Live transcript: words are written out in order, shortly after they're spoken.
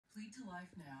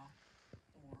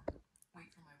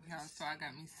Y'all, so I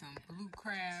got me some blue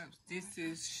crabs. This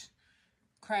is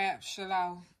crab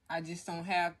shallot. I just don't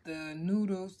have the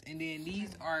noodles. And then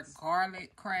these are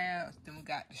garlic crabs. Then we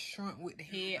got the shrimp with the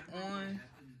head on.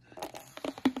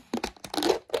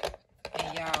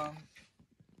 And y'all,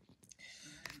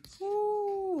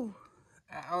 whoo,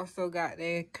 I also got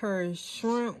that curry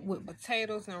shrimp with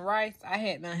potatoes and rice. I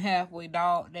had done halfway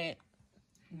dogged that.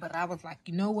 But I was like,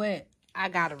 you know what? I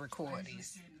gotta record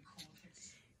this.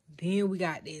 Then we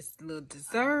got this little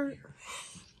dessert.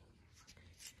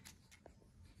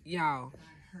 Y'all,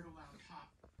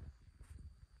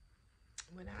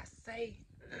 when I say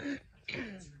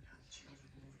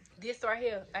this right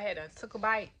here, I had took a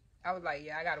bite. I was like,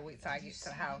 yeah, I gotta wait till I get to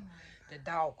the house to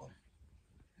dog him.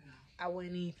 I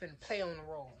wasn't even finna play on the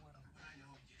road with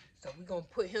him. So we gonna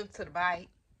put him to the bite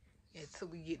until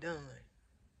we get done.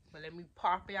 But let me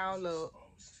pop y'all up.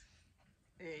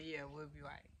 And yeah, we'll be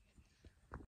right.